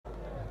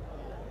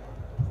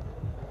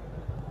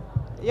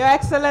Your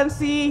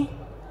Excellency,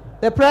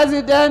 the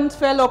President,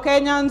 fellow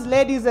Kenyans,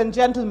 ladies and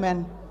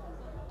gentlemen.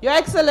 Your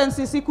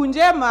Excellency, siku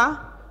njema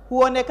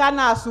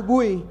huonekana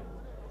asubuhi.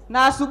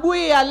 Na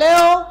asubuhi ya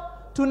leo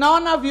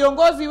tunaona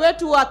viongozi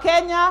wetu wa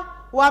Kenya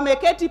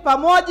wameketi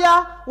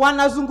pamoja,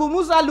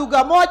 wanazungumza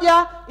lugha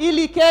moja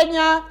ili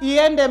Kenya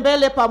iende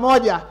mbele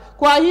pamoja.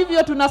 Kwa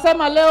hivyo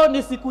tunasema leo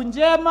ni siku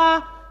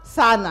njema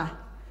sana.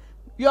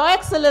 Your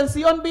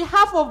Excellency, on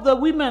behalf of the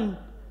women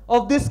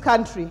of this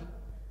country,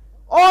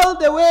 all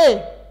the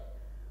way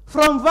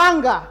from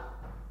Wanga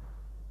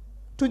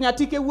to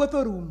Nyatike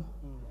Wuothorum,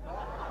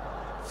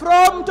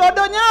 from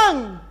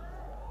Todonyang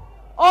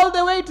all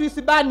the way to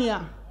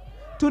Isibania,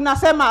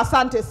 tunasema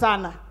asante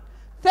sana.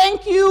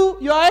 Thank you,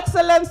 Your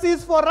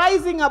Excellencies, for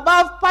rising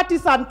above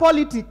partisan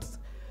politics,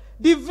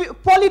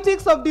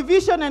 politics of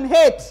division and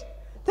hate.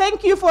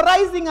 Thank you for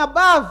rising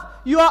above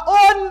your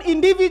own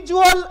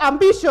individual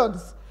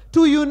ambitions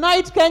to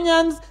unite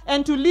Kenyans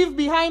and to leave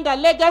behind a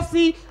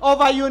legacy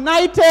of a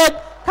united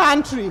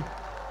country.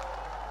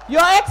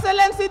 Your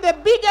Excellency, the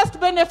biggest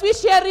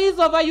beneficiaries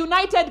of a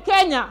united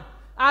Kenya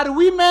are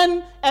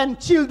women and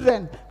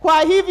children.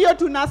 Kwa hivyo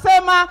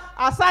tunasema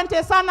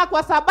asante sana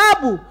kwa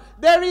sababu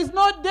there is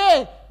no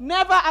day,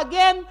 never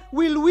again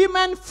will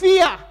women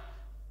fear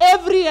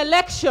every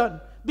election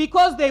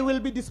because they will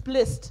be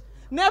displaced.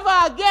 Never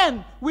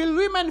again will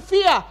women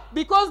fear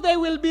because they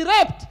will be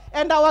raped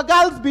and our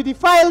girls be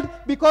defiled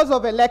because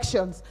of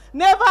elections.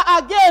 Never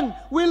again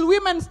will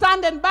women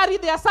stand and bury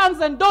their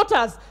sons and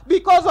daughters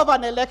because of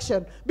an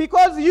election.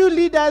 Because you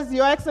leaders,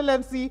 Your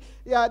Excellency,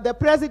 the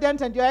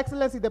President and Your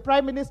Excellency, the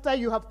Prime Minister,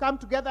 you have come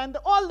together, and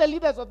all the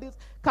leaders of this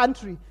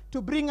country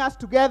to bring us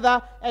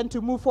together and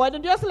to move forward.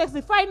 And Your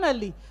Excellency,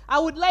 finally, I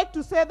would like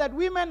to say that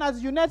women,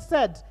 as Yunette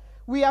said,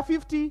 we are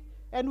 50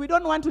 and we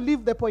don't want to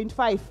leave the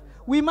 0.5.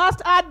 We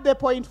must add the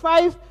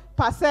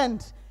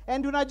 0.5%.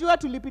 And unajua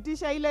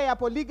tulipitisha ile ya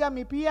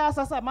polygamy pia,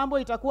 sasa mambo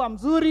itakuwa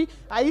mzuri,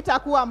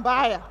 haitakuwa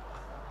mbaya.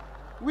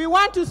 We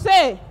want to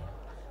say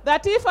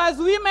that if as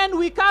women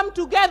we come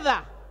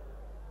together,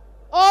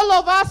 all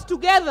of us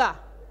together,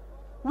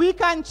 we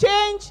can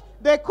change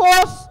the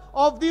course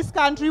of this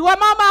country.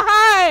 Wamama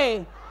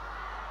hai!